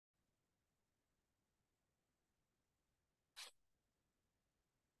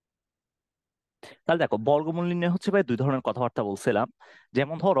তাহলে দেখো, বর্গমূল নির্ণয় হচ্ছে ভাই দুই ধরনের কথাবার্তা বলছিলাম।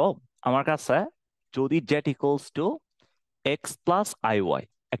 যেমন ধরো, আমার কাছে যদি Z equals to x plus I Y,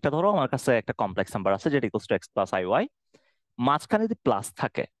 একটা ধরো আমার কাছে একটা কমপ্লেক্স নাম্বার আছে Z equals to x plus I Y, মাঝখানে যদি প্লাস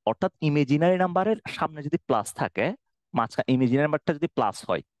থাকে, অর্থাৎ ইমেজিনারি নাম্বারের সামনে যদি প্লাস থাকে, মাঝখানে ইমেজিনারি নাম্বারটা যদি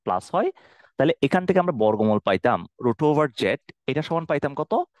প্লাস হয়, তাহলে এখান থেকে আমরা বর্গমূল পাইতাম রুট ওভার জেড। এটা সমান পাইতাম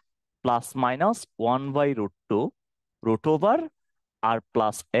কত? প্লাস মাইনাস 1/√2 রুট ওভার আর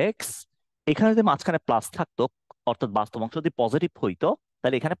প্লাস এক্স। এখানে যদি মাঝখানে প্লাস থাকতো, অর্থাৎ বাস্তব অংশ যদি পজিটিভ হইতো,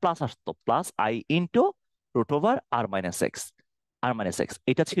 তাহলে এখানে প্লাস আসতো, plus I into root over R minus x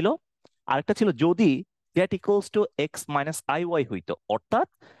এটা ছিল। আরেকটা ছিল যদি Z equals to x minus I Y হইতো, অর্থাৎ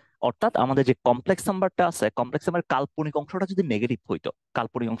অর্থাৎ আমাদের যে কমপ্লেক্স নাম্বারটা আছে, কমপ্লেক্স নাম্বারের কাল্পনিক অংশটা যদি নেগেটিভ হইতো,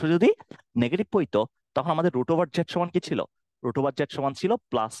 কাল্পনিক অংশ যদি নেগেটিভ হইতো, তখন আমাদের রুট ওভার জেড সমান কি ছিল? রুট ওভার জেড সমান ছিল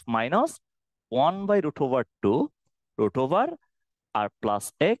প্লাস মাইনাস 1/√2 রুট ওভার আর প্লাস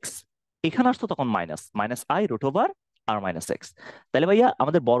এক্স। এখানে আসতো তখন minus minus I wrote over R minus x. তাহলে ভাইয়া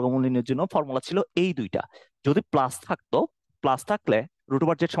আমাদের বর্গমূল নির্ণয়ের জন্য ফর্মুলা ছিল এই দুইটা। যদি প্লাস থাকতো, প্লাস থাকলে রুট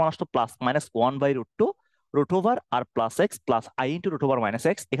ওভার জেড সমান আসতো plus minus 1/√2 root over R plus x plus I into root over minus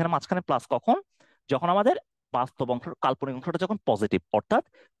x. এখানে মাঝখানে প্লাস কখন? যখন আমাদের বাস্তব অংশ, কাল্পনিক অংশটা যখন পজিটিভ, অর্থাৎ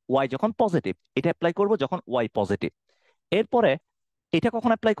ওয়াই যখন পজিটিভ, এটা অ্যাপ্লাই করবো যখন ওয়াই পজিটিভ। এরপরে এটা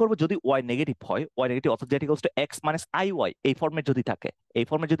কখন অ্যাপ্লাই করবো? যদি ওয়াই নেগেটিভ হয়, ওয়াই নেগেটিভ অর্থাৎ যেটা equals to x minus I Y এই ফর্মে যদি থাকে, এই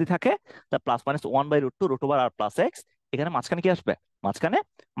ফর্মে যদি থাকে, তা প্লাস মাইনাস 1/√2 রুট ওভার আর প্লাস এক্স। এখানে মাঝখানে কি আসবে? মাঝখানে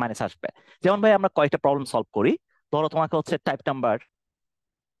মাইনাস আসবে। যেমন ভাই আমরা কয়েকটা প্রবলেম সলভ করি। ধরো তোমাকে হচ্ছে টাইপ নাম্বার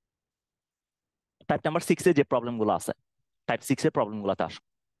 6 এর যে প্রবলেম গুলো আছে, টাইপ 6 এর প্রবলেম গুলোতে আসো।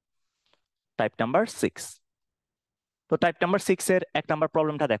 Type number 6। তো টাইপ নাম্বার 6 এর 1 নাম্বার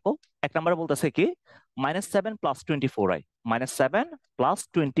প্রবলেমটা দেখো। 1 নাম্বার বলতেছে কি, -7 + 24i, -7 +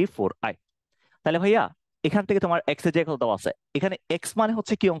 24i। তাহলে ভাইয়া এখান থেকে তোমার এক্স এর যে কথা দেওয়া আছে, এখানে এক্স মানে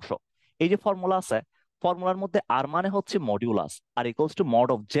হচ্ছে কি অংশ? এই যে ফর্মুলা আছে, ফর্মুলার মধ্যে আর মানে হচ্ছে modulus R equals to mod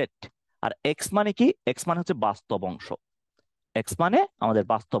of Z. R x মানে কি? এক্স মানে হচ্ছে বাস্তব অংশ। এক্স মানে আমাদের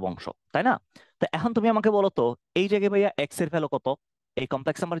বাস্তব অংশ, তাই না? তো এখন তুমি আমাকে বলো তো, এই জায়গায় ভাইয়া এক্স এর ভ্যালু কত? এই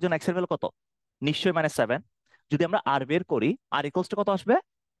কমপ্লেক্স নাম্বারের জন্য এক্স এর ভ্যালু কত? নিশ্চয়ই -7। যদি আমরা আর বের করি, আর ইকুয়ালস টু কত আসবে?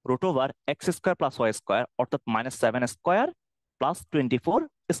 Root over x square plus Y square, অর্থাৎ -7 স্কোয়ার প্লাস 24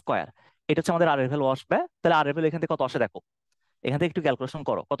 স্কোয়ার। এটা হচ্ছে আমাদের আর এর ভ্যালু আসবে। তাহলে আর এর ভ্যালু এখান থেকে কত আসে দেখো, এখান থেকে একটু ক্যালকুলেশন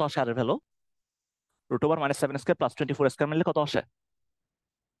করো, কত আসে আর এর value? Root over -7 square plus 24 square মিললে কত আসে?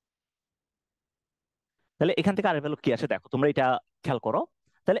 তাহলে এখান থেকে আর এর ভ্যালু কি আসে দেখো, তোমরা এটা খেয়াল করো।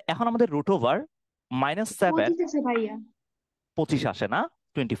 তাহলে এখন আমাদের রুট ওভার -7, 25 আছে ভাইয়া। 25 আসে না,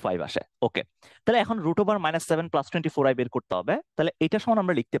 25 আসে। ওকে, তাহলে এখন রুট ওভার -7 + 24i বের করতে হবে। তাহলে এটা সমান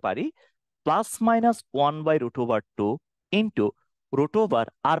আমরা লিখতে পারি plus minus 1/√2 into root over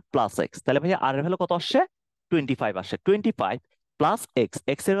আর প্লাস এক্স। তাহলে ভাইয়া আর এর ভ্যালু কত আসছে? 25 আসে। 25 প্লাস এক্স,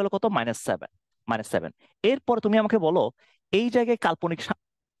 এক্স এর ভ্যালু কত? -7। এরপর তুমি আমাকে বলো, এই জায়গায়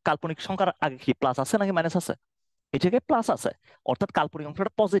কাল্পনিক সংখ্যার আগে কি প্লাস আছে নাকি মাইনাস আছে? এই জায়গায় প্লাস আছে, অর্থাৎ কাল্পনিক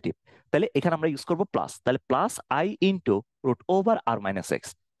অংশটা পজিটিভ। তাহলে এখানে আমরা ইউজ করবো প্লাস। তাহলে plus I into root over R minus x.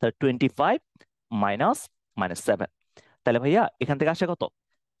 তাহলে 25 মাইনাস -7। তাহলে ভাইয়া এখান থেকে আসে কত?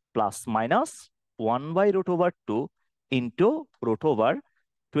 Plus minus 1/√2 into root over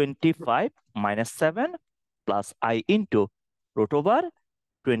 25 -7 plus I into root over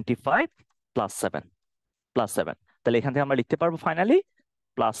 25 + 7 তাহলে এখান থেকে আমরা লিখতে পারবো ফাইনালি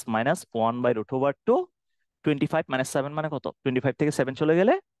প্লাস মাইনাস 1/√2। 25 - 7 মানে কত? 25 থেকে 7 চলে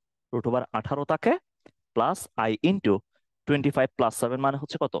গেলে রুট ওভার 18 থাকে, প্লাস আই ইন্টু 25 + 7 মানে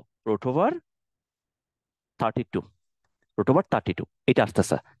হচ্ছে কত? Root over 32। রুট ওভার 32 এটা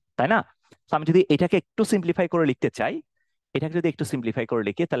আসতেছে, তাই না? তো আমি যদি এটাকে একটু সিম্পলিফাই করে লিখতে চাই, এটাকে যদি একটু সিম্পলিফাই করে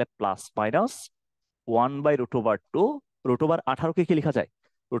লিখি, তাহলে প্লাস মাইনাস 1/√2। রুট ওভার 18কে কি লেখা যায়?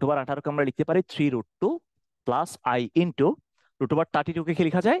 রুট ওভার 18কে আমরা লিখতে পারি 3√2 plus I into root over 32কে কি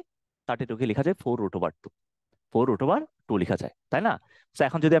লেখা যায়? 32কে লেখা যায় 4√2। 4√2 লেখা যায়, তাই না? তো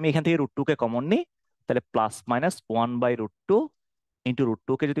এখন যদি আমি এখান থেকে √2কে কমন নিই, তাহলে প্লাস মাইনাস 1/√2 ইন্টু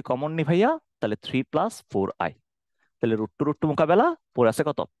 √2কে যদি কমন নিই ভাইয়া, তাহলে 3 + 4i। তাহলে √2 মোকাবেলা পড়ে আছে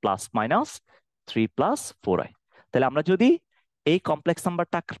কত? Plus minus 3 + 4i। তাহলে আমরা যদি এই কমপ্লেক্স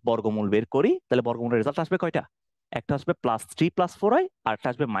নাম্বারটা বর্গমূল বের করি, তাহলে বর্গমূলের রেজাল্ট আসবে কয়টা? একটা আসবে +3 + 4i, আর একটা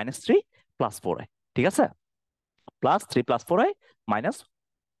আসবে -3 + 4i। ঠিক আছে? +3 + 4i মাইনাস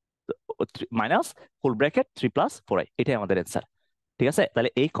মাইনাস ফুল ব্র্যাকেট 3 + 4i, এটাই আমাদের অ্যান্সার। ঠিক আছে? তাহলে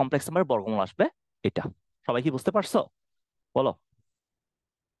এই কমপ্লেক্স নাম্বারের বর্গমূল আসবে এটা। সবাই কি বুঝতে পারছো? বলো,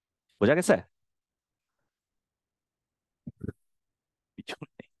 বোঝা গেছে? কিছু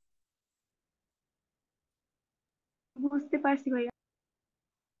নেই। বুঝতে পারছি ভাইয়া।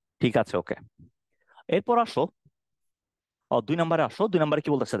 ঠিক আছে, ওকে। এরপর আসো, 2 নম্বরে আসো। 2 নম্বরে কি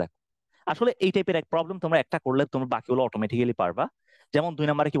বলতেছে দেখো, আসলে এই টাইপের এক প্রবলেম তোমরা একটা করলে তোমরা বাকিগুলো অটোমেটিক্যালি পারবা। যেমন 2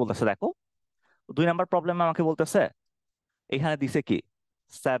 নম্বরে কি বলতেছে দেখো, 2 নম্বর প্রবলেমে আমাকে বলতেছে এখানে দিছে কি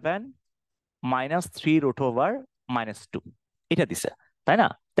 7 - 3 √/-2 এটা দিছে, তাই না?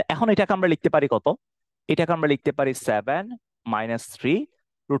 তো এখন এটাকে আমরা লিখতে পারি কত? এটাকে আমরা লিখতে পারি 7 - 3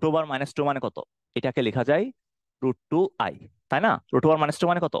 √/-2 মানে কত? এটাকে লেখা যায় √2i, তাই না? √/-2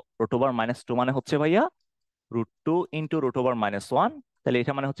 মানে কত? √/-2 মানে হচ্ছে ভাইয়া √2 ইন্টু √/-1, তাহলে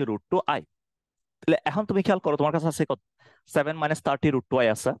এটা মানে হচ্ছে √2i। তাহলে এখন তুমি খেয়াল করো, তোমার কাছে আছে কত? 7 - 30 √2i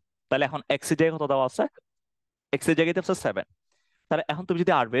আছে। তাহলে এখন এক্স এর জায়গায় কত দেওয়া আছে? এক্স এর জায়গায় হচ্ছে 7। তাহলে এখন তুমি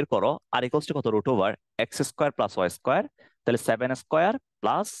যদি আর বের করো, আর ইকুয়ালস টু কত? √/(x² + y², তাহলে 7²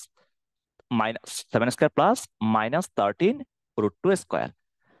 প্লাস -13 √2²।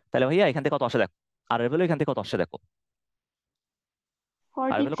 তাহলে ভাইয়া এখান থেকে কত আসে দেখো, আর এর ভ্যালু এখান থেকে কত আসে দেখো, আর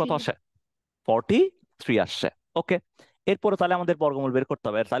এর ফর্টি ভ্যালু কত থ্রি আসে? 43 আসছে। ওকে, এরপরে তাহলে আমাদের বর্গমূল বের করতে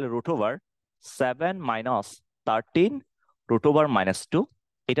হবে। তাহলে √7 - 13 √/-2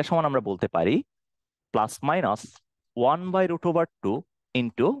 এটা সমান আমরা বলতে পারি +/(1/√/2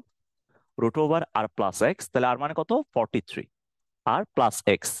 ইন্টু √/ আর প্লাস এক্স। তাহলে আর মানে কত? 43 আর প্লাস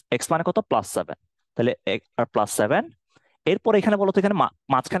এক্স, এক্স মানে কত? +7। তাহলে আর +7। এরপর এখানে বলো তো, এখানে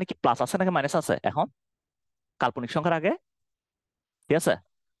মাঝখানে কি প্লাস আছে নাকি মাইনাস আছে? এখন কাল্পনিক সংখ্যার আগে ঠিক আছে,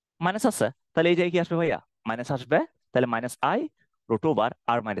 মাইনাস আছে। তাহলে এই জায়গায় কি আসবে ভাইয়া? মাইনাস আসবে। তাহলে -i √/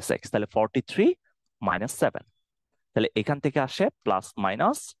 আর -x, তাহলে 43 - 7। তাহলে এখান থেকে আসে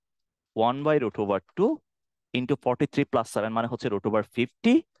 +/(1/√/2 ইন্টু 43 + 7 মানে হচ্ছে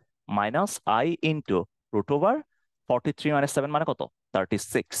 √/50 - i ইন্টু √/43 - 7 মানে কত?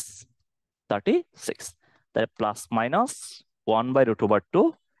 36। 36। তাহলে +/(1/√/2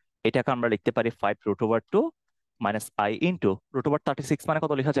 এটাকে আমরা লিখতে পারি 5 √/2 - i ইন্টু √/36 মানে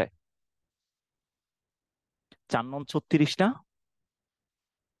কত লেখা যায়? 4×9 = 36 না?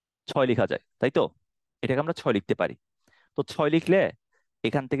 6 লেখা যায়, তাই তো? এটাকে আমরা 6 লিখতে পারি। তো 6 লিখলে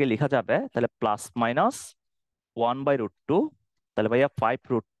এখান থেকে লেখা যাবে তাহলে +/(1/√2), তাহলে ভাইয়া 5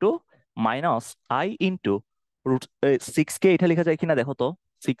 √2 - i ইন্টু √6 কে এটা লেখা যায় কিনা দেখো তো।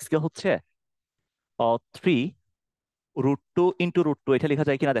 6 কে হচ্ছে 3 √2 ইন্টু √2 এটা লেখা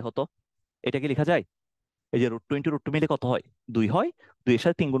যায় কিনা দেখো তো। এটা কি লেখা যায়? এই যে √2 ইন্টু √2 মিলে কত হয়? 2 হয়। 2 এর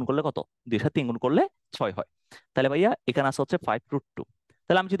সাথে 3 গুণ করলে কত? 2 এর সাথে 3 গুণ করলে 6 হয়। তাহলে ভাইয়া এখানে আছে হচ্ছে 5 √2।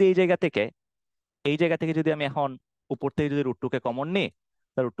 তাহলে আমি যদি এই জায়গা থেকে যদি আমি এখন উপর থেকে যদি √2 কে কমন নিই,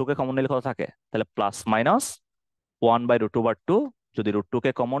 তাহলে √2 কে কমন নিলে কত থাকে? তাহলে +/(1/√/2) যদি √2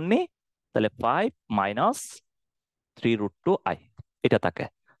 কে কমন নিই, তাহলে 5 - 3 √2i এটা থাকে।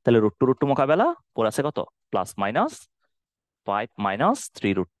 তাহলে √2 মোকাবেলা পড়ে আছে কত? +/(5 -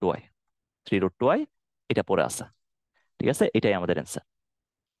 3 √2i) 3 √2i এটা পড়ে আছে। ঠিক আছে, এটাই আমাদের অ্যান্সার।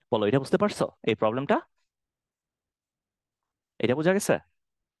 বলো, এটা বুঝতে পারছো এই প্রবলেমটা? এটা বোঝা গেছে?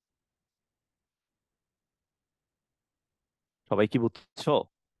 সবাই কি বুঝছো?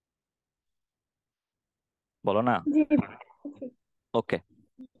 বলো না। জি, ওকে,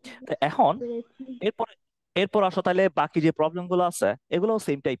 তো এখন পেরেছি। এরপর এরপর আসো তাহলে বাকি যে প্রবলেম গুলো আছে এগুলো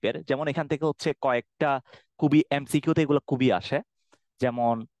সেম টাইপের। যেমন এখান থেকে হচ্ছে কয়েকটা খুবই এমসিকিউ তে এগুলো খুবই আসে।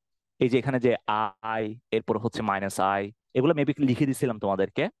 যেমন এই যে এখানে যে আই, এরপর হচ্ছে -i, এগুলো মেবি লিখে দিছিলাম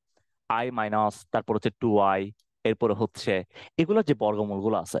তোমাদেরকে। i মাইনাস, তারপর হচ্ছে 2i, এরপর হচ্ছে এগুলো যে বর্গমূল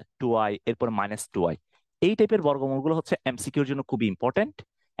গুলো আছে 2i এরপর -2i, এই টাইপের বর্গমূল গুলো হচ্ছে এমসিকিউর জন্য খুবই ইম্পর্টেন্ট।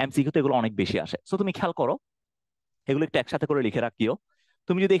 এমসিকিউ তে এগুলো অনেক বেশি আসে, তো তুমি খেয়াল করো এগুলো একটু একসাথে করে লিখে রাখিও।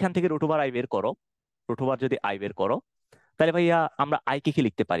 তুমি যদি এখান থেকে √/i বের করো, √/ যদি i বের করো, তাহলে ভাইয়া আমরা আই কে কি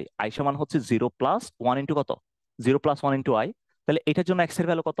লিখতে পারি? আই সমান হচ্ছে 0 + 1 ইন্টু কত? 0 + 1 ইন্টু আই। তাহলে এটার জন্য এক্স এর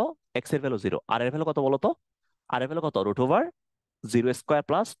ভ্যালু কত? এক্স এর ভ্যালু 0। আর এর ভ্যালু কত বলো তো? আর এর ভ্যালু কত? √0²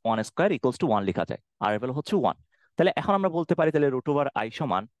 + 1² = 1 লেখা যায়। আর এর ভ্যালু হচ্ছে 1। তাহলে এখন আমরা বলতে পারি তাহলে √/i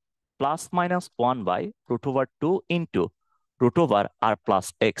সমান +/(1/√/2 ইন্টু √/ আর প্লাস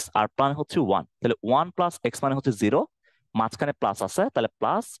এক্স, আর প্লাস হচ্ছে 1। তাহলে 1 + x মানে হচ্ছে 0, মাঝখানে প্লাস আছে, তাহলে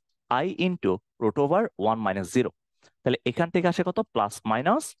 +i ইন্টু √/1 - 0। তাহলে এখান থেকে আসে কত?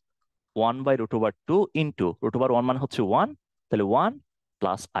 +/(1/√/2 ইন্টু √/1 মানে হচ্ছে 1, তাহলে 1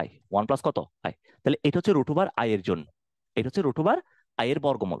 + i, 1 প্লাস কত? i। তাহলে এটা হচ্ছে √/i এর জন্য। এটা হচ্ছে √/i এর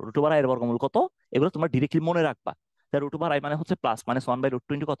বর্গমূল। √/i এর বর্গমূল কত? এগুলো তোমরা ডিরেক্টলি মনে রাখবা। তাহলে √/i মানে হচ্ছে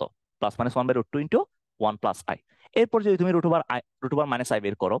 +/(1/√2 ইন্টু কত? +/(1/√2 ইন্টু 1 + i। এরপর যদি তুমি √/i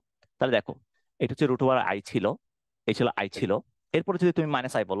বের করো, তাহলে দেখো এটা হচ্ছে √/i ছিল, এই ছিল i ছিল। এরপরে যদি তুমি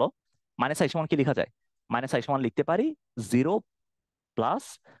 -i বলো, -i সমান কি লেখা যায়? -i সমান লিখতে পারি 0 প্লাস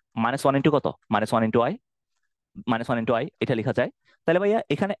 -1 ইন্টু কত? -1 ইন্টু i, -1 ইন্টু i এটা লেখা যায়। তাহলে ভাইয়া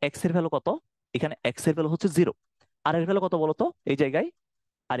এখানে এক্স এর ভ্যালু কত? এখানে এক্স এর ভ্যালু হচ্ছে 0। আর এর ভ্যালু কত বলতো এই জায়গায়?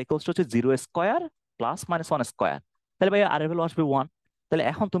 আর ইকুয়ালস টু হচ্ছে 0² + -1²। তাহলে ভাইয়া আর এর ভ্যালু আসবে 1। তাহলে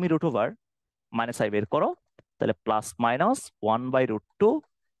এখন তুমি রুট ওভার মাইনাস আই বের করো, তাহলে plus minus 1/√2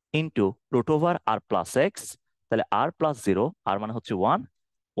 into root over আর প্লাস এক্স, তাহলে আর প্লাস জিরো, আর মানে হচ্ছে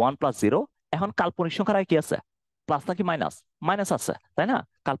 1 প্লাস জিরো। এখন কাল্পনিক সংখ্যার আয় কি আছে, প্লাস নাকি মাইনাস? মাইনাস আছে, তাই না?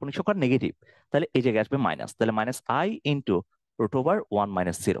 কাল্পনিক সংখ্যার নেগেটিভ, তাহলে এই জায়গায় আসবে মাইনাস, তাহলে minus I into root over 1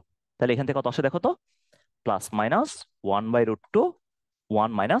 - 0। তাহলে এখান থেকে কত আসে দেখো তো, প্লাস মাইনাস 1/√2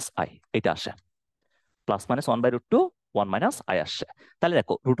 1 - আই, এটা আসে। প্লাস মাইনাস 1/√2 1 - আই আসছে। তাহলে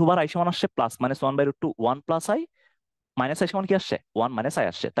দেখো রুট ওভার আই সমান আসছে plus minus 1/√2 1 plus I, minus I সমান কি আসছে 1 - আই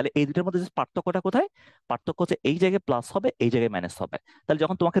আসছে। তাহলে এই দুটোর মধ্যে যে পার্থক্যটা কোথায়? পার্থক্য হচ্ছে এই জায়গায় প্লাস হবে, এই জায়গায় মাইনাস হবে। তাহলে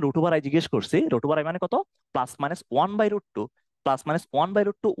যখন তোমাকে রুট ওভার আই জিজ্ঞেস করছি, রুট ওভার আই মানে কত? Plus minus 1/√2, plus minus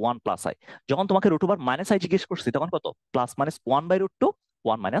 1/√2 1 plus I. যখন তোমাকে রুট ওভার মাইনাস আই জিজ্ঞেস করছি তখন কত? Plus minus 1/√2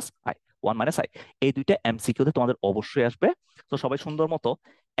 1 - I, 1 - I. এই দুইটা এমসিকিউতে তোমাদের অবশ্যই আসবে। তো সবাই সুন্দর মতো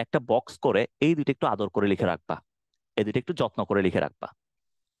একটা বক্স করে এই দুইটা একটু আদর করে লিখে রাখবা, এই দুইটা একটু যত্ন করে লিখে রাখবা।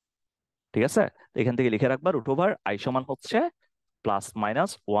 ঠিক আছে? তো এখান থেকে লিখে রাখবা রুট ওভার আই সমান হচ্ছে প্লাস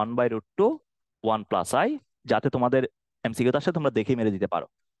মাইনাস 1/√2 1 প্লাস আই, যাতে তোমাদের এমসিকিউতে আসে তোমরা দেখে মেরে দিতে পারো।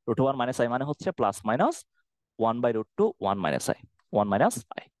 রুট ওভার মাইনাস আই মানে হচ্ছে প্লাস মাইনাস 1/√2 1 - আই, 1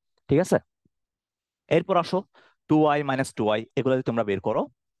 - আই। ঠিক আছে? এরপর আসো 2i - 2i, এগুলো যদি তোমরা বের করো।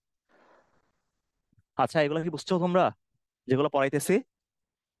 আচ্ছা, এগুলো কি বুঝছো তোমরা যেগুলো পড়াইতেছি,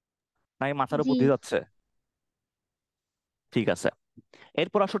 নাকি মাথার জি। উপর দিয়ে যাচ্ছে? ঠিক আছে,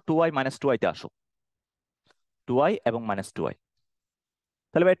 এরপর আসো 2i - 2i তে আসো, 2i এবং -2i।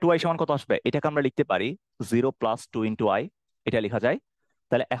 তাহলে ভাই 2i সমান কত আসবে? এটাকে আমরা লিখতে পারি 0 + 2 × i, এটা লেখা যায়।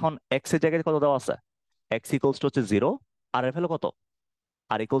 তাহলে এখন এক্স এর জায়গায় কত দেওয়া আছে? এক্স ইকুয়ালস টু হচ্ছে 0, আর এর ভ্যালু কত?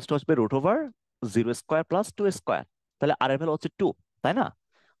 আর ইকুয়ালস টু আসবে রুট ওভার 0² + 2²। তাহলে আর এর ভ্যালু হচ্ছে 2, তাই না?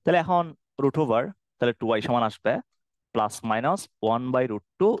 তাহলে এখন রুট ওভার, তাহলে 2i সমান আসবে plus minus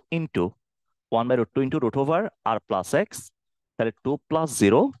 1/√2 into 1/√2 into root over আর প্লাস এক্স, তাহলে 2 +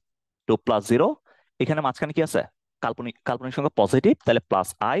 0 এখানে মাঝখানে কি আছে? কাল্পনিক কাল্পনিক সংখ্যা পজিটিভ, তাহলে plus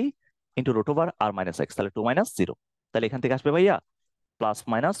I into root over R minus x, তাহলে 2 - 0। তাহলে এখান থেকে আসবে ভাইয়া plus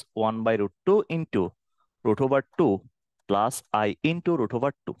minus 1/√2 into √2 plus I into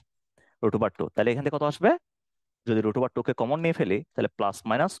 √2। তাহলে এখান থেকে কত আসবে? যদি √2 কে কমন নিয়ে ফেলি তাহলে প্লাস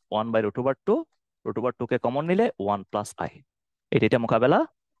মাইনাস 1/√2, √2 কে কমন নিলে 1 প্লাস আই। এটা মোকাবেলা।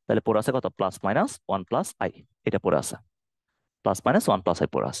 তাহলে পড়ে আছে কত? প্লাস মাইনাস 1 প্লাস আই, এটা পড়ে আছে, প্লাস মাইনাস 1 প্লাস আই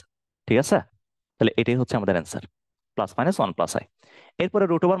পড়ে আছে। ঠিক আছে? তাহলে এটাই হচ্ছে আমাদের answer, plus minus 1 plus I. এরপরে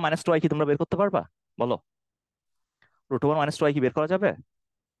 √2 - 2i কি তোমরা বের করতে পারবা? বলো, √2 - 2i কি বের করা যাবে?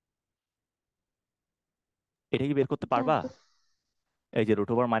 এটা কি বের করতে পারবা? যাবে। এই যে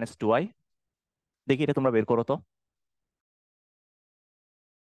 √2i, দেখি এটা তোমরা বের করো তো।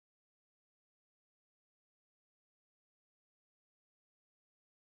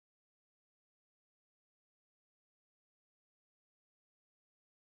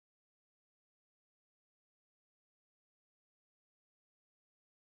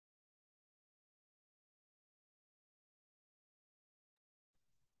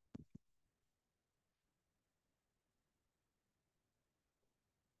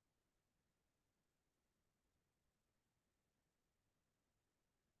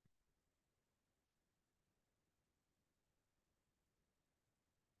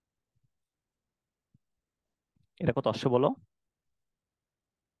 এটা কত আসছে বলো?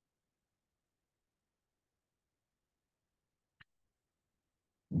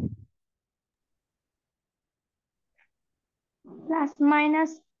 প্লাস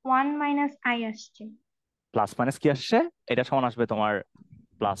মাইনাস 1 - আই আসছে। প্লাস মাইনাস কি আসছে? এটা সমান আসবে তোমার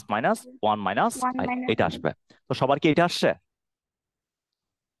plus minus 1 - one I, minus এটা আসবে। তো সবার কি এটা আসছে?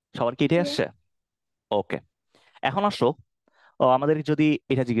 সবার কি এটাই আসছে? ওকে, এখন আসো, আমাদের যদি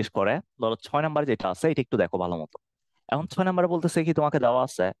এটা জিজ্ঞেস করে, ধরো 6 নাম্বার যেটা আছে এটা একটু দেখো ভালো মতো। এখন 6 নাম্বারে বলতেছে কি, তোমাকে দেওয়া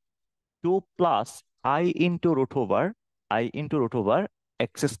আছে 2 plus I into root over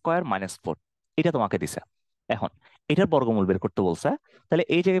x² - 4, এটা তোমাকে দিছে। এখন এটার বর্গমূল বের করতে বলছে। তাহলে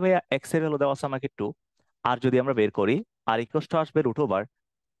এই জায়গায় ভাইয়া এক্স এর ভ্যালু দেওয়া আছে আমাকে 2, আর যদি আমরা বের করি আর ইকুয়ালস টু আসবে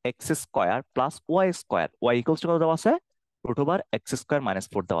 √x² + y², Y equals to কত দেওয়া আছে? √x²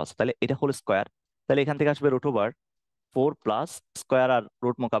 - 4 দেওয়া আছে, তাহলে এটা হোল স্কোয়ার। তাহলে এখান থেকে আসবে √4 প্লাস স্কোয়ার আর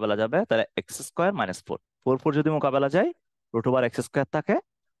রুট মোকাবেলা যাবে, তাহলে x² - 4, 4 যদি মোকাবেলা যায় √x² থাকে,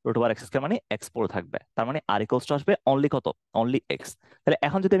 √x² মানে x4 থাকবে, তার মানে আর ইকুয়ালস টু আসবে অনলি কত? Only x. তাহলে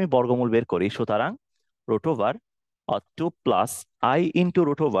এখন যদি আমি বর্গমূল বের করি, সুতরাং √2 প্লাস আই ইন্টু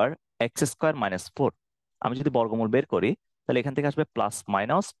 √x²-4, আমি যদি বর্গমূল বের করি তাহলে এখান থেকে আসবে plus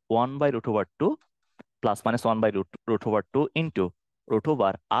minus 1/√2 plus minus 1/√2 into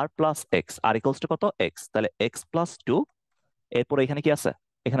 √2 R plus x, R equals to কত? এক্স, তাহলে x+2। এরপর এখানে কি আছে?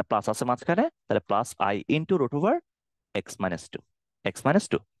 এখানে প্লাস আছে মাঝখানে, তাহলে plus I into √2 x - 2।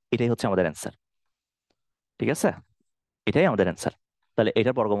 x-2। এটাই হচ্ছে আমাদের অ্যান্সার। ঠিক আছে, এটাই আমাদের অ্যান্সার। তাহলে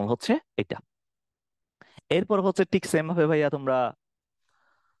এটার বর্গমূল হচ্ছে এটা। এরপর হচ্ছে ঠিক সেম ভাবে ভাইয়া তোমরা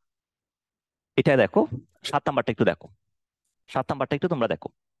এটা দেখো, 7 নাম্বারটা একটু দেখো। 7 নাম্বারটা একটু তোমরা দেখো।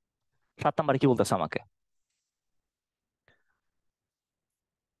 7 নাম্বারে কি বলতেছে আমাকে?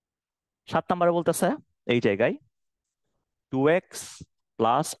 7 নাম্বারে বলতেছে এই জায়গায় 2x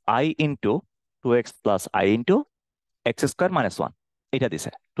plus I into 2x plus i into x² - 1 এটা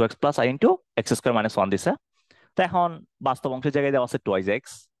দিছে। 2x plus i into x² - 1 দিছে। তো এখন বাস্তব অংশের জায়গায় দেওয়া আছে টুয়াইজ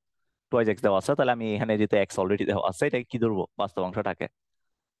এক্স দেওয়া আছে, তাহলে আমি এখানে যেহেতু এক্স অলরেডি দেওয়া আছে, এটা কি ধরবো বাস্তব অংশটাকে?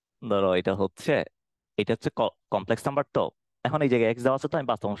 ধরো এটা হচ্ছে কমপ্লেক্স নাম্বার। তো এখন এই জায়গায় এক্স দেওয়া আছে, তো আমি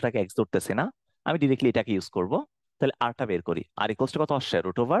বাস্তব অংশটাকে এক্স ধরতেছি না, আমি ডিরেক্টলি এটাকে ইউজ করব। তাহলে আরটা বের করি। আর ইকুয়ালস টু কত আসছে? √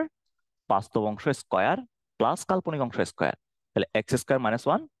 বাস্তব অংশ স্কোয়ার প্লাস কাল্পনিক অংশ স্কোয়ার। তাহলে x²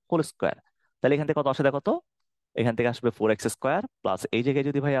 - 1 হোল স্কোয়ার। তাহলে এখান থেকে কত আসে দেখো তো? এখান থেকে আসবে 4x² প্লাস এই জায়গায়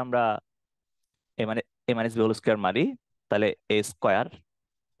যদি ভাই আমরা a - b হোল স্কোয়ার মারি, তাহলে a²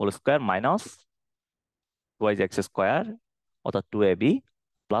 whole square minus 2x² অর্থাৎ 2ab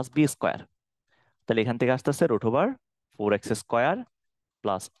প্লাস b²। তাহলে এখান থেকে আসতেছে √ 4x²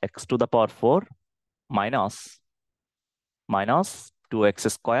 plus x⁴ minus minus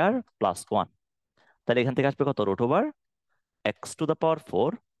 2x² plus 1। তাহলে এখান থেকে আসবে কত? √ x⁴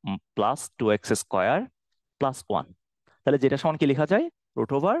 প্লাস 2x² প্লাস 1। তাহলে যেটা সমান কি লেখা যায়? √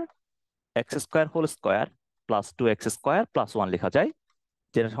 x² whole square plus 2x² plus 1 লেখা যায়।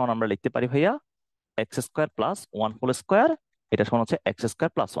 যেটা সমান আমরা লিখতে পারি ভাইয়া x² প্লাস 1 হোল স্কোয়ার। এটা সমান হচ্ছে x²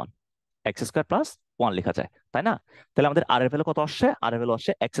 প্লাস 1। x² প্লাস 1 লেখা যায়, তাই না? তাহলে আমাদের আর এর ভ্যালু কত আসছে? আর এর ভ্যালু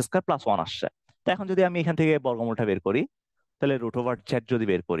আসছে x² প্লাস 1 আসছে। তো এখন যদি আমি এখান থেকে বর্গমূলটা বের করি, তাহলে √ z যদি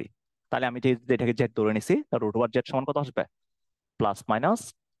বের করি, তাহলে আমি যে এটাকে z ধরে নিছি, তাহলে √ z সমান কত আসবে? Plus minus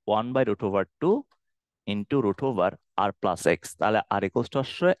 1/√2 into √r+x। তাহলে আর ইকুয়ালস টু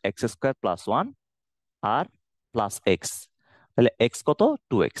আসছে x² প্লাস 1 আর প্লাস এক্স। তাহলে এক্স কত?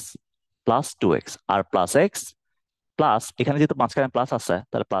 2x প্লাস 2x আর প্লাস এক্স প্লাস এখানে যেহেতু মাঝখানে প্লাস আছে,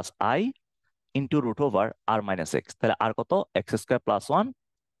 তাহলে প্লাস আই ইন্টু √r-x। তাহলে আর কত? x² প্লাস 1,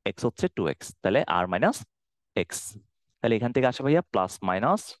 এক্স হচ্ছে 2x, তাহলে r-x। তাহলে এখান থেকে আসে ভাইয়া প্লাস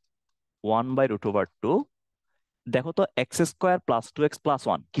মাইনাস 1/√2। দেখো তো x² প্লাস 2x প্লাস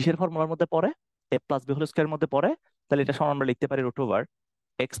 1 কিসের ফর্মুলার মধ্যে পড়ে? a plus b whole square মধ্যে পড়ে। তাহলে এটা সমান আমরা লিখতে পারি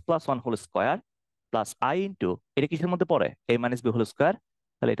 √x+1 whole square plus I into এটা কিসের মধ্যে পড়ে? a - b whole square.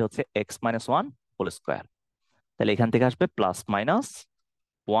 তাহলে এটা হচ্ছে x-1 হোল স্কোয়ার। তাহলে এখান থেকে আসবে plus minus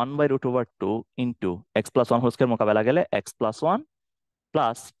 1/√2 into x+1 whole square মোকাবেলা গেলে x+1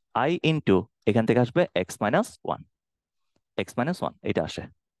 প্লাস আই ইন্টু এখান থেকে আসবে x-1 এটা আসে।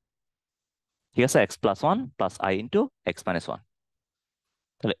 ঠিক আছে, x+1 plus I into x-1।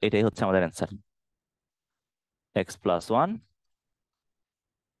 তাহলে এটাই হচ্ছে আমাদের answer, x+1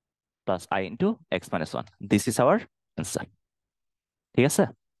 plus I into x-1। This is our answer. ঠিক আছে,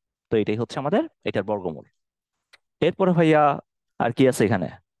 তো এটাই হচ্ছে আমাদের এটার বর্গমূল। এরপরে ভাইয়া আর কি আছে এখানে?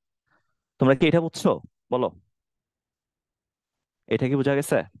 তোমরা কি এটা বুঝছো? বলো, এটা কি বোঝা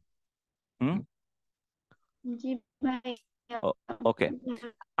গেছে? হুম। জি ভাইয়া। ওকে,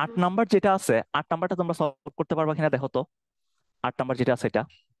 8 নাম্বার যেটা আছে, 8 নাম্বারটা তোমরা সলভ করতে পারবা কিনা দেখো তো। 8 নাম্বার যেটা আছে এটা,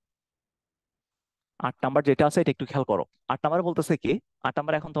 8 নাম্বার যেটা আছে এটা একটু খেয়াল করো। 8 নাম্বার বলতেছে কি? 8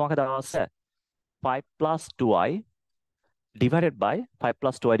 নাম্বার এখন তোমাকে দেওয়া আছে 5 + 2i divided by 5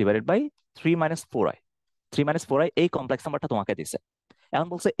 + 2i divided by 3 - 4i। 3 - 4i এই কমপ্লেক্স নাম্বারটা তোমাকে দিছে। এখন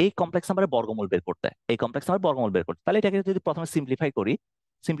বলছে এই কমপ্লেক্স নাম্বারের বর্গমূল বের করতে, এই কমপ্লেক্স নাম্বার বর্গমূল বের করতে। তাহলে এটাকে যদি প্রথমে সিম্পলিফাই করি,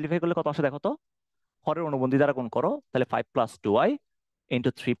 সিম্পলিফাই করলে কত আসে দেখো তো? হরের অনুবন্ধী দ্বারা গুণ করো, তাহলে 5 + 2i into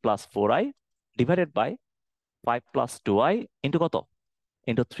 3 + 4i divided by 5 + 2i into কত?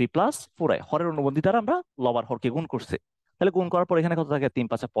 Into 3 + 4i। হরের অনুবন্ধী দ্বারা আমরা লবার হরকে গুণ করছি। তাহলে গুণ করার পর এখানে কত থাকে? 3 ×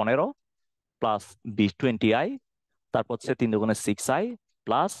 5 = 15 প্লাস 20 তারপর হচ্ছে 3 × 2 = 6i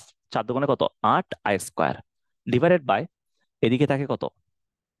প্লাস 4 × 2 = কত? 8i² ডিভাইডেড বাই এদিকে থাকে কত?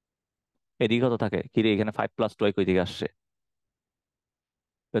 এদিকে কত থাকে? কি রে, এখানে 5 + 2i কই দিকে আসছে?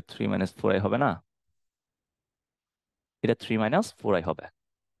 3 - 4i হবে না? এটা 3 - 4i হবে।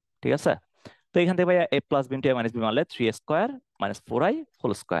 ঠিক আছে, তো এখান থেকে ভাইয়া a + b * a - b মারলে 3a² - 4i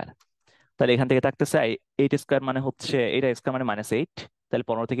হোল স্কোয়ার। তাহলে এখান থেকে থাকতেছে 8² মানে হচ্ছে এটা স্কোয়ার মানে -8। তাহলে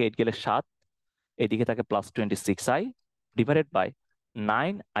 15 থেকে 8 গেলে 7, এদিকে থাকে plus 26i divided by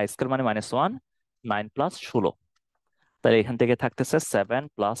 9i² মানে -1, 9 + 16। তাহলে এখান থেকে থাকতেছে 7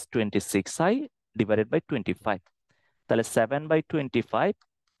 + 26i ডিভাইডেড বাই 25। তাহলে 7/25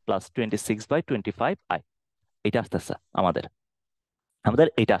 প্লাস 26/25i এটা আসতেছে আমাদের, আমাদের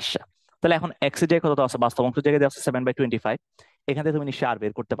এটা আসছে। তাহলে এখন এক্স এর জায়গায় কত দেওয়া আছে? বাস্তব অংশের জায়গায় দেওয়া আছে 7/25। এখান থেকে তুমি নিশ্চয়ই আর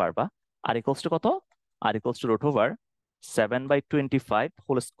বের করতে পারবা। আর ইকুয়ালস টু কত? আর equals to √ 7/25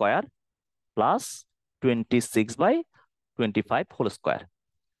 whole square plus 26/25 whole square,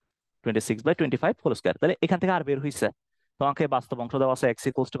 26/25 whole square. তাহলে এখান থেকে আর বের হইছে, তোমাকে বাস্তব অংশ দেওয়া আছে এক্স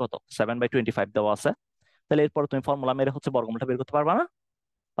ইকুয়ালস টু কত, 7/25 দেওয়া আছে। তাহলে এরপর তুমি ফর্মুলা মেরে হচ্ছে বর্গমূলটা বের করতে পারবা না?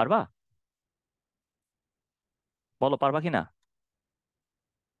 পারবা? বলো পারবা কিনা?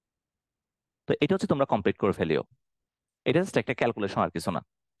 তো এটা হচ্ছে তোমরা কমপ্লিট করে ফেলিও, এটা জাস্ট একটা ক্যালকুলেশন আর কিছু না।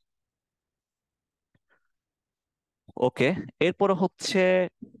 ওকে, এরপরে হচ্ছে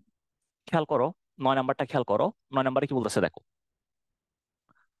খেয়াল করো, 9 নাম্বারটা খেয়াল করো। 9 নাম্বারে কি বলতেছে দেখো,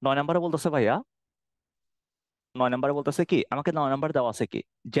 9 নাম্বারে বলতেছে ভাইয়া, 9 নাম্বারে বলতেছে কি, আমাকে 9 নাম্বার দেওয়া আছে কি,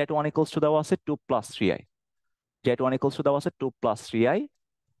 z1 ইকুয়ালস টু দেওয়া আছে 2 + 3i, z1 ইকুয়ালস টু দেওয়া আছে 2 + 3i,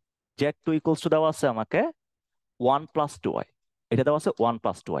 z2 ইকুয়ালস টু দেওয়া আছে আমাকে 1 + 2i, এটা দেওয়া আছে 1 +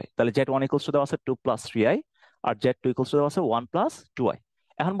 2i। তাহলে z1 ইকুয়ালস টু দেওয়া আছে 2 + 3i, R z2 equals to দেওয়া আছে 1 + 2i।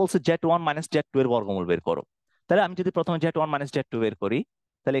 এখন বলছে z1 মাইনাস z2 এর বর্গমূল বের করো। তাহলে আমি যদি প্রথমে z1 মাইনাস z2 বের করি,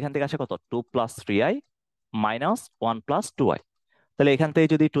 তাহলে এখান থেকে আসে কত, 2 + 3i মাইনাস 1 + 2i। তাহলে এখান থেকে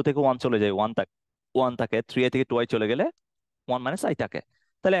যদি 2 থেকে 1 চলে যায়, 1 থাকে, 3i থেকে 2i চলে গেলে 1 মাইনাস i থাকে।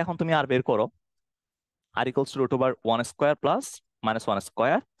 তাহলে এখন তুমি আর বের করো, আর ইকুয়ালস টু √1² প্লাস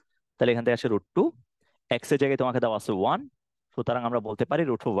 -1²। তাহলে এখান থেকে আসে √2, এক্স এর জায়গায় তোমাকে দেওয়া আছে 1, সুতরাং আমরা বলতে পারি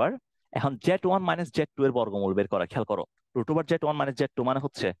 √। এখন z1 মাইনাস z2 এর বর্গমূল বের করা, খেয়াল করো, √z1 মাইনাস z2 মানে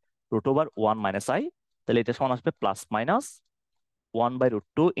হচ্ছে √1 মাইনাস i। তাহলে এটা সমান আসবে প্লাস মাইনাস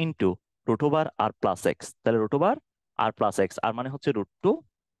 1/√2 ইন্টু √, আর প্লাস এক্স। তাহলে √, আর প্লাস এক্স, আর মানে হচ্ছে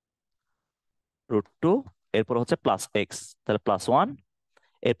 √2, এরপর হচ্ছে প্লাস এক্স, তাহলে +1।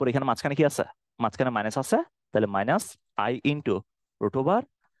 এরপর এখানে মাঝখানে কি আছে, মাঝখানে মাইনাস আছে, তাহলে minus i into √,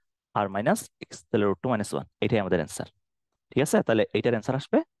 R minus x, তাহলে √2 - 1, এটাই আমাদের অ্যান্সার। ঠিক আছে, তাহলে এইটার অ্যান্সার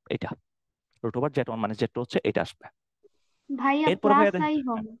আসবে এটা, √z1 মাইনাস z2 হচ্ছে এটা আসবে। ভাইয়া এরপরে প্লাস ভাইয়া আই হ্যাঁ,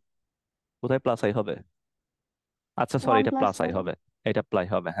 হবে। কোথায় প্লাস আই হবে? আচ্ছা সরি, ওয়ান এটা প্লাস প্লাস আই আই হবে, এটা প্লাই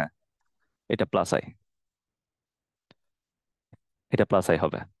হবে, হ্যাঁ, এটা প্লাস আই, এটা প্লাস আই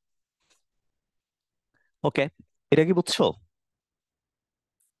হবে। ওকে, এটা কি বুঝছো?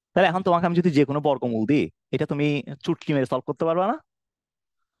 তাহলে এখন তোমাকে আমি যদি যে কোনো বর্গমূল দিই, এটা তুমি চুটকি মেরে সলভ করতে পারবা না?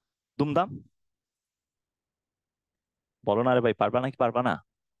 দুমদাম, বলো না রে ভাই, পারবা নাকি পারবা না?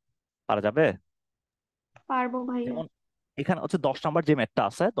 পারা যাবে? পারবো ভাইয়া। যেমন এখানে হচ্ছে 10 নাম্বার যে ম্যাথটা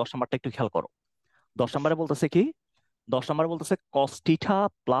আছে, 10 নাম্বারটা একটু খেয়াল করো। 10 নাম্বারে বলতেছে কি, 10 নাম্বারে বলতেছে cos theta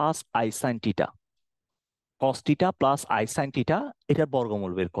plus i sine theta, cos theta plus i sine theta, এটার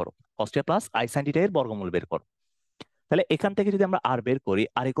বর্গমূল বের করো। cos theta plus i sine theta এর বর্গমূল বের করো। তাহলে এখান থেকে যদি আমরা আর বের করি,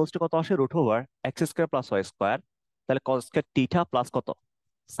 আর ইকুয়ালস টু কত আসে, √x² প্লাস y²। তাহলে cos স্কয়ার থিটা প্লাস কত,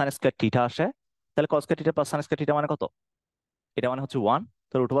 সাইন স্কয়ার থিটা আসে। তাহলে cos square theta plus sine square theta মানে কত, এটা মানে হচ্ছে 1।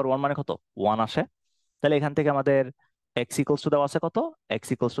 তো √1 মানে কত, 1 আসে। তাহলে এখান থেকে আমাদের x ইকুয়ালস টু দেওয়া আছে কত, x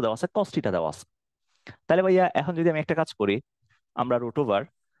ইকুয়ালস টু দেওয়া আছে cos থিটা দেওয়া আছে। তাহলে ভাইয়া এখন যদি আমি একটা কাজ করি, আমরা √,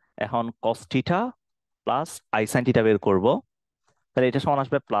 এখন cos theta plus i sine theta বের করব। তাহলে এটা সমান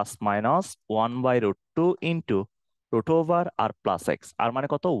আসবে প্লাস মাইনাস 1/√2 ইন্টু √, আর প্লাস এক্স, আর মানে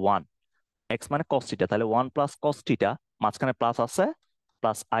কত, 1। এক্স মানে cos থিটা, তাহলে 1 + cos থিটা, মাঝখানে প্লাস আছে,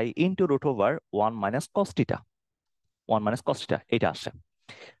 plus I into √, 1 - cos theta, 1 - cos theta, এটা আসে।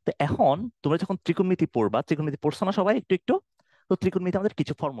 তো এখন তোমরা যখন ত্রিকোণমিতি পড়বা, ত্রিকোণমিতি পড়ছো না সবাই একটু একটু? তো ত্রিকোণমিতি আমাদের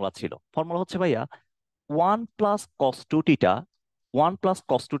কিছু ফর্মুলা ছিল, ফর্মুলা হচ্ছে ভাইয়া 1 + cos2 থিটা, 1 +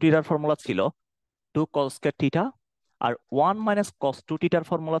 cos2 থিটার ফর্মুলা ছিল 2 cos স্কয়ার থিটা, আর 1 - cos2 থিটার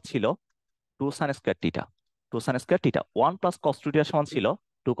ফর্মুলা ছিল 2 sin square theta, 2 sin square theta. 1 + cos2 থিটার সমান ছিল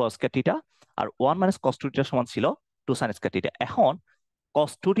 2 cos স্কয়ার থিটা, আর 1 - cos2 থিটার সমান ছিল 2 sin স্কয়ার থিটা। এখন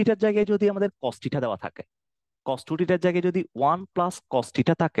cos2 থিটার জায়গায় যদি আমাদের cos থিটা দেওয়া থাকে, cos2 থিটার জায়গায় যদি 1 + cos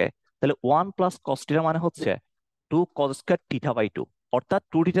থিটা থাকে, তাহলে 1 + cos থিটা মানে হচ্ছে 2 cos স্কয়ার থিটা/2। অর্থাৎ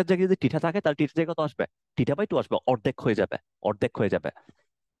 2 থিটার জায়গায় যদি থিটা থাকে, তাহলে থিটার জায়গায় কত আসবে, থিটা/2 আসবে, অর্ধেক হয়ে যাবে, অর্ধেক হয়ে যাবে।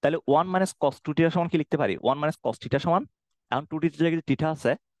 তাহলে 1 - cos2 থিটা সমান কি লিখতে পারি, 1 - cos থিটা সমান, এখন 2 থিটার জায়গায় যদি থিটা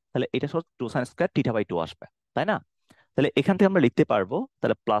আছে, তাহলে এটা সমান 2 sin স্কয়ার থিটা/2 আসবে, তাই না? তাহলে এখান থেকে আমরা লিখতে পারবো,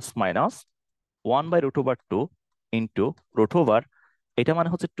 তাহলে প্লাস মাইনাস 1/√2 ইন্টু √, এটা মানে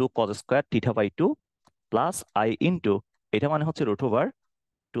হচ্ছে 2 cos square থিটা/2 plus I into, এটা মানে হচ্ছে √,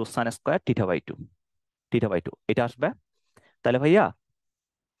 2 sin স্কয়ার থিটা/2, এটা আসবে। তাহলে ভাইয়া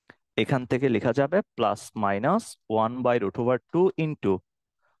এখান থেকে লেখা যাবে plus minus 1/√2 into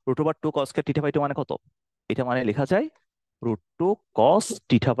 √2 cos square থিটা/2 মানে কত, এটা মানে লেখা যায় √2 cos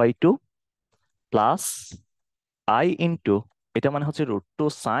থিটা/2 প্লাস আই ইন্টু, এটা মানে হচ্ছে √2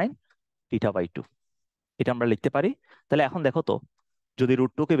 sin থিটা/2, এটা আমরা লিখতে পারি। তাহলে এখন দেখো তো, যদি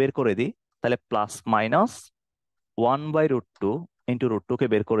 √2 কে বের করে দিই, তাহলে প্লাস মাইনাস 1/√2 ইন্টু √2 কে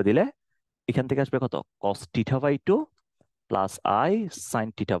বের করে দিলে এখান থেকে আসবে কত, cos থিটা/2 প্লাস আই sin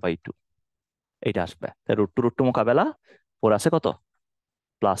থিটা/2, এটা আসবে। রুট টু মোকাবেলা পরে আছে কত,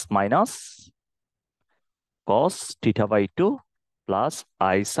 plus minus cos theta by two plus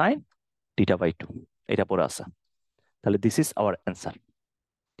i sine theta by two, এটা পরে আছে। তাহলে দিস ইজ আওয়ার অ্যান্সার।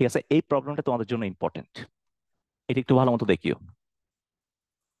 ঠিক আছে, এই প্রবলেমটা তোমাদের জন্য ইম্পর্টেন্ট, এটা একটু ভালো মতো দেখিও।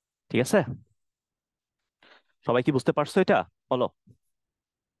 ঠিক আছে, সবাই কি বুঝতে পারছো এটা? বলো,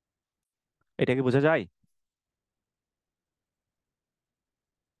 এটা কি বোঝা যায়?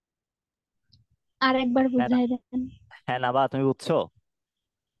 আর একবার হ্যাঁ না, বুঝাই দেন। হ্যাঁ না বা তুমি বুঝছো?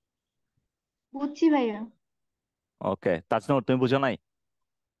 বুঝছি ভাইয়া। ওকে, তাজনুর তুমি বুঝো নাই?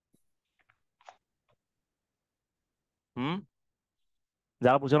 হুম,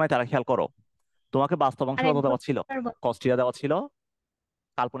 যারা বুঝো নাই তারা খেয়াল করো। তোমাকে বাস্তব অংশ আর কত একবার দেওয়া ছিল? কস থিটা দেওয়া ছিল,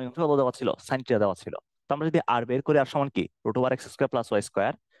 কাল্পনিক অংশ কত দেওয়া ছিল? সাইন থিটা দেওয়া ছিল। তো আমরা যদি আর বের করে আর সমান কি, root over x square plus Y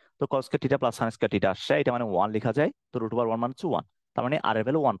square, তো cos square theta plus sine square theta আসছে, এটা মানে 1 লেখা যায়। তো রুট ওভার 1 মানে 1, তার মানে আর এর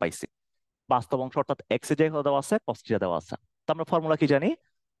ভ্যালু 1 পাইছি। বাস্তব অংশ অর্থাৎ এক্স এর জায়গায় কত দেওয়া আছে, কস থিটা দেওয়া আছে। তো আমরা ফর্মুলা কি জানি,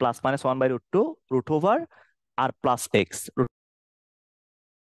 প্লাস মাইনাস 1/√2 রুট ওভার আর প্লাস এক্স।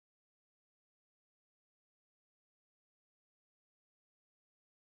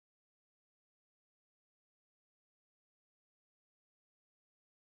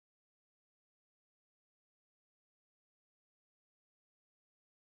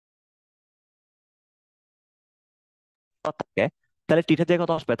 থাকে, তাহলে টিটার জায়গায়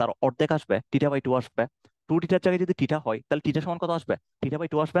কত আসবে, তার অর্ধেক আসবে, থিটা/2 আসবে। 2 থিটার জায়গায় যদি থিটা হয় তাহলে থিটা সমান কত আসবে,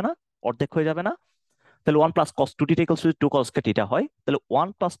 থিটা/2 আসবে না? অর্ধেক হয়ে যাবে না? তাহলে 1 + cos 2 theta equals to 2 cos theta হয়, তাহলে 1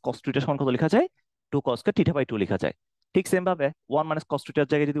 + cos 2 থিটা সমান কত লেখা যায়, 2 cos থিটা/2 লেখা যায়। ঠিক সেম ভাবে 1 - cos 2 থিটার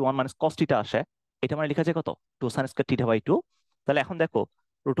জায়গায় যদি 1 - cos থিটা আসে, এটা মানে লেখা যায় কত, 2 sin² থিটা/2। তাহলে এখন দেখো,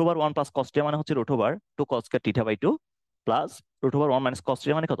 রুট ওভার 1 + cos থিটা মানে হচ্ছে root over 2 cos² থিটা/2 plus root over 1 - cos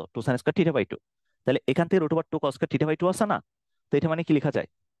theta মানে কত, 2 sin² থিটা/2। তাহলে এখান থেকে রুট ওভার 2 cos² থিটা/2 আসে না? তো এটা মানে কি লেখা যায়,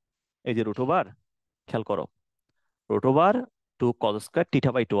 এই যে রুট ওভার, খেয়াল করো, রুট ওভার 2 cos²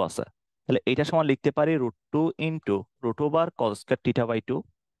 থিটা/2 আছে। তাহলে এটা সমান লিখতে পারি √2 ইন্টু রুট ওভার cos² থিটা/2।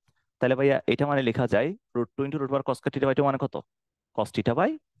 তাহলে ভাইয়া এটা মানে লেখা যায় √2 ইন্টু রুট ওভার cos² থিটা/2 মানে কত, cos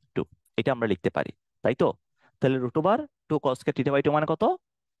থিটা/2। এটা আমরা লিখতে পারি, তাই তো? তাহলে রুট ওভার 2 cos² থিটা/2 মানে কত,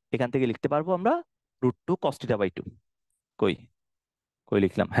 এখান থেকে লিখতে পারবো আমরা √2 cos থিটা/2। কই, কই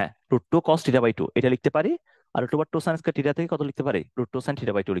লিখলাম, হ্যাঁ, √2 cos থিটা/2 এটা লিখতে পারি। আর রুট ওভার 2 sin² থিটা থেকে কত লিখতে পারি, √2 sin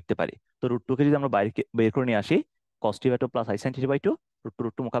থিটা/2 লিখতে পারি। তো √2 কে যদি আমরা বাইরে বের করে নিয়ে আসি, cos থিটা/2 প্লাস i sin থিটা/2,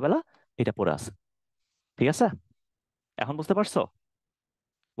 √2 মোকাবেলা, এটা পড়ে আছে। ঠিক আছে, এখন বুঝতে পারছো?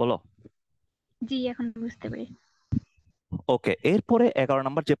 বলো। জি, এখন বুঝতে পারি। ওকে, এরপরে 11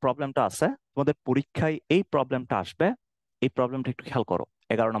 নম্বর যে প্রবলেমটা আছে তোমাদের পরীক্ষায়, এই প্রবলেমটা আসবে। এই প্রবলেমটা একটু খেয়াল করো,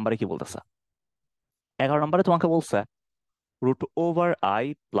 11 নম্বরে কি বলতেছে। 11 নম্বরে তোমাকে বলছে √i+√i+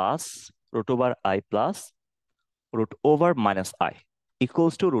 √i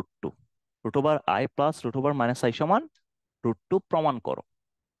equals to √2। √i+√i সমান √2 প্রমাণ করো।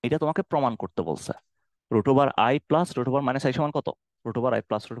 এটা তোমাকে প্রমাণ করতে বলছে। √i+√i সমান কত,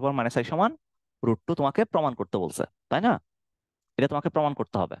 √i+√i সমান √2 তোমাকে প্রমাণ করতে বলছে, তাই না? এটা তোমাকে প্রমাণ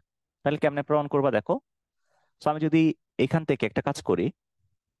করতে হবে। তাহলে কেমনে প্রমাণ করবা দেখো। তো আমি যদি এখান থেকে একটা কাজ করি,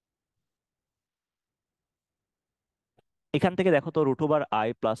 এখান থেকে দেখো তো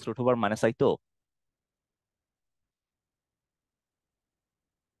 √i+√i তো,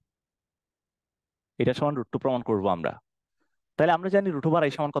 এটা সমান √2 প্রমাণ করবো আমরা। তাহলে আমরা জানি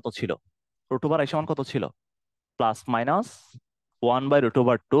 √i সমান কত ছিল, √i সমান কত ছিল, প্লাস মাইনাস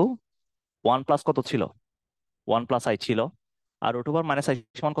 1/√2, 1 প্লাস কত ছিল, 1 + i ছিল। আর √i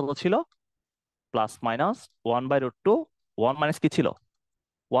সমান কত ছিল, প্লাস মাইনাস 1/√2, 1 মাইনাস কি ছিল,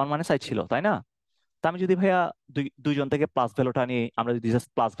 1 - i ছিল, তাই না? তা আমি যদি ভাইয়া দুইজন থেকে প্লাস ভ্যালুটা নিই, আমরা যদি জাস্ট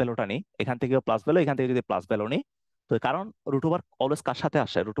প্লাস ভ্যালুটা নিই, এখান থেকে প্লাস ভ্যালু, এখান থেকে যদি প্লাস ভ্যালু নিই, তো কারণ রুট ওভার অলওয়েজ কার সাথে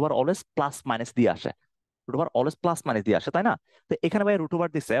আসে, root over always plus minus দিয়ে আসে, root over always plus minus দিয়ে আসে, তাই না? তো এখানে ভাই রুট ওভার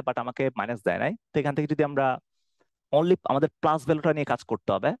দিছে বাট আমাকে মাইনাস দেয় নাই। তো এখান থেকে যদি আমরা অনলি আমাদের প্লাস ভ্যালুটা নিয়ে কাজ করতে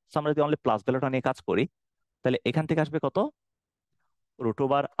হবে, তো আমরা যদি অনলি প্লাস ভ্যালুটা নিয়ে কাজ করি, তাহলে এখান থেকে আসবে কত,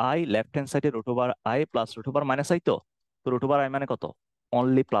 √i, লেফট হ্যান্ড সাইডে √i+√i তো। তো √i মানে কত,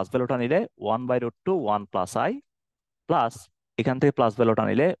 অনলি প্লাস ভ্যালুটা নিলে 1/√2, 1 + i প্লাস, এখান থেকে প্লাস ভ্যালুটা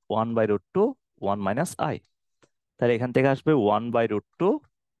নিলে 1/√2, 1 - i। তাহলে এখান থেকে আসবে 1/√2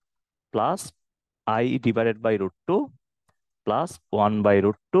 plus i/√2 plus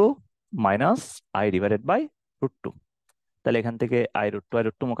 1/√2 minus i/√2। তাহলে এখান থেকে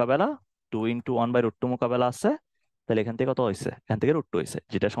i√2 মোকাবেলা, 2 × 1/√2 মোকাবেলা আছে। তাহলে এখান থেকে কত হয়েছে, এখান থেকে √2 হয়েছে,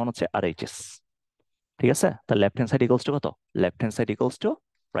 যেটা সমান হচ্ছে RHS। ঠিক আছে, তাহলে left hand side equals to কত, left hand side equals to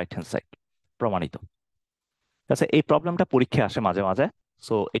right hand side, প্রমাণিত। আচ্ছা, এই প্রবলেমটা পরীক্ষায় আসে মাঝে মাঝে,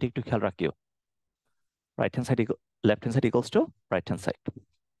 সো এটা একটু খেয়াল রাখিও। Right hand side left hand side equals to right hand side.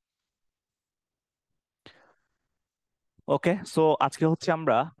 Okay, so আজকে হচ্ছে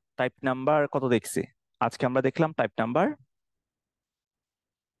আমরা টাইপ নাম্বার কত দেখছি? আজকে আমরা দেখলাম টাইপ নাম্বার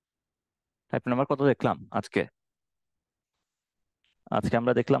কত দেখলাম আজকে? আজকে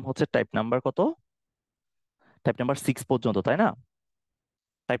আমরা দেখলাম হচ্ছে টাইপ নাম্বার কত? টাইপ নাম্বার 6 পর্যন্ত, তাই না?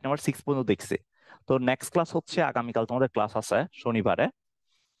 টাইপ নাম্বার 6 পর্যন্ত দেখছি। তো নেক্সট ক্লাস হচ্ছে আগামীকাল, তোমাদের ক্লাস আছে শনিবারে।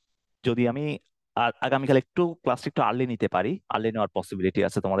 যদি আমি আগামীকাল একটু ক্লাসটা একটু আর্লি নিতে পারি, আর্লি নেওয়ার পসিবিলিটি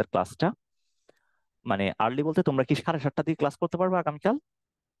আছে তোমাদের ক্লাসটা। মানে আর্লি বলতে তোমরা কি 7:30 দিয়ে ক্লাস করতে পারবে আগামীকাল?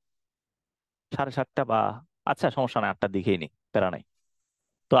 7:30 বা, আচ্ছা সমস্যা নাই, 8টার দিকেই নি, প্যারা নাই।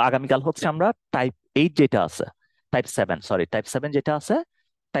 তো আগামীকাল হচ্ছে আমরা টাইপ 8 যেটা আছে, টাইপ 7 যেটা আছে,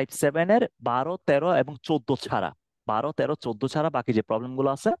 টাইপ 7-এর 12, 13 এবং 14 ছাড়া, 12, 13, 14 ছাড়া বাকি যে প্রবলেম গুলো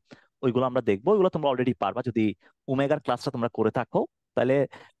আছে ওইগুলো আমরা দেখবো। ওইগুলো তোমরা অলরেডি পারবা যদি ওমেগার ক্লাসটা তোমরা করে থাকো। তাহলে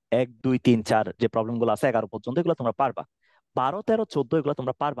 1, 2, 3, 4 যে প্রবলেম গুলো আছে 11 পর্যন্ত এগুলো তোমরা পারবা। 12, 13, 14 এগুলো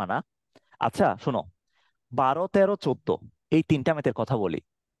তোমরা পারবা না। আচ্ছা শোনো, 12, 13, 14 এই তিনটা ম্যাথের কথা বলি।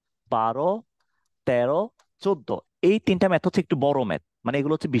 12, 13, 14 এই তিনটা ম্যাথ হচ্ছে একটু বড় ম্যাথ, মানে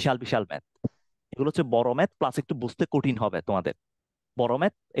এগুলো হচ্ছে বিশাল বিশাল ম্যাথ। এগুলো হচ্ছে বড় ম্যাথ, প্লাস একটু বুঝতে কঠিন হবে তোমাদের। বড়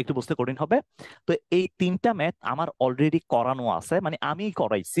ম্যাথ একটু বুঝতে কঠিন হবে। তো এই তিনটা ম্যাথ আমার অলরেডি করানো আছে, মানে আমি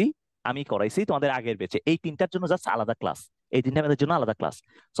করাইছি তোমাদের আগের ব্যাচে। এই তিনটার জন্য জাস্ট আলাদা ক্লাস, এই তিনটা ম্যাথের জন্য আলাদা ক্লাস।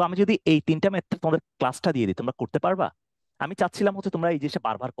 তো আমি যদি এই তিনটা ম্যাথ তোমাদের ক্লাসটা দিয়ে দিই, তোমরা করতে পারবা? আমি চাচ্ছিলাম হচ্ছে তোমরা এই জিনিসটা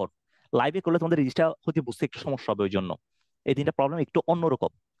বারবার করো। লাইভে করলে তোমাদের এই জিনিসটা হয়তো বুঝতে একটু সমস্যা হবে, ওই জন্য এই তিনটা প্রবলেম একটু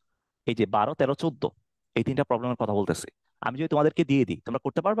অন্যরকম। এই যে 12, 13, 14 এই তিনটা প্রবলেমের কথা বলতেছি। আমি যদি তোমাদেরকে দিয়ে দিই, তোমরা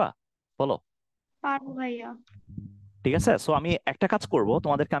করতে পারবা? বলো। পারবো ভাইয়া। ঠিক আছে, সো আমি একটা কাজ করব,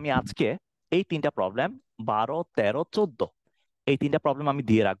 তোমাদেরকে আমি আজকে এই তিনটা প্রবলেম, 12, 13, 14 এই তিনটা প্রবলেম আমি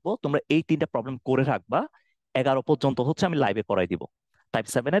দিয়ে রাখবো। তোমরা এই তিনটা প্রবলেম করে রাখবা। 11 পর্যন্ত হচ্ছে আমি লাইভে করাই দিব। টাইপ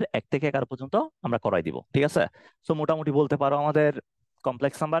 7-এর 1 থেকে 11 পর্যন্ত আমরা করাই দিব, ঠিক আছে? সো মোটামুটি বলতে পারো আমাদের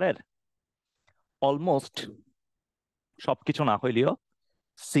কমপ্লেক্স নাম্বারের অলমোস্ট সবকিছু না হইলেও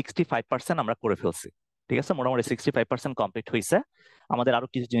 65% আমরা করে ফেলছি। ঠিক আছে, মোটামুটি 65% কমপ্লিট হয়েছে। আমাদের আরো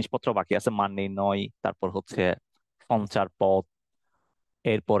কিছু জিনিসপত্র বাকি আছে, মান নির্ণয়, তারপর হচ্ছে সঞ্চার পথ,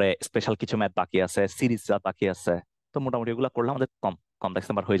 এরপরে স্পেশাল কিছু ম্যাথ বাকি আছে, সিরিজ বাকি আছে। তো মোটামুটি এগুলো করলে আমাদের কমপ্লেক্স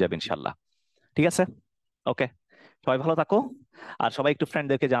নাম্বার হয়ে যাবে ইনশাল্লাহ। ঠিক আছে, ওকে, সবাই ভালো থাকো। আর সবাই একটু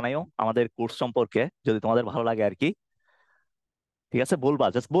ফ্রেন্ডদেরকে জানাইও আমাদের কোর্স সম্পর্কে, যদি তোমাদের ভালো লাগে আর কি। ঠিক আছে, বলবা,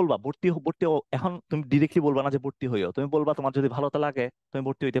 জাস্ট বলবা এখন তুমি ডিরেক্টলি বলবা না যে ভর্তি হইও, তুমি বলবা তোমার যদি ভালো লাগে তুমি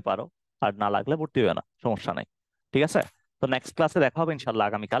ভর্তি হইতে পারো, আর না লাগলে ভর্তি হইও না, সমস্যা নাই। ঠিক আছে, তো নেক্সট ক্লাসে দেখা হবে ইনশাল্লাহ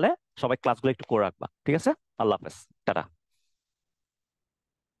আগামীকালে। সবাই ক্লাসগুলো একটু করে রাখবা, ঠিক আছে? আল্লাহ হাফেজ, টাটা।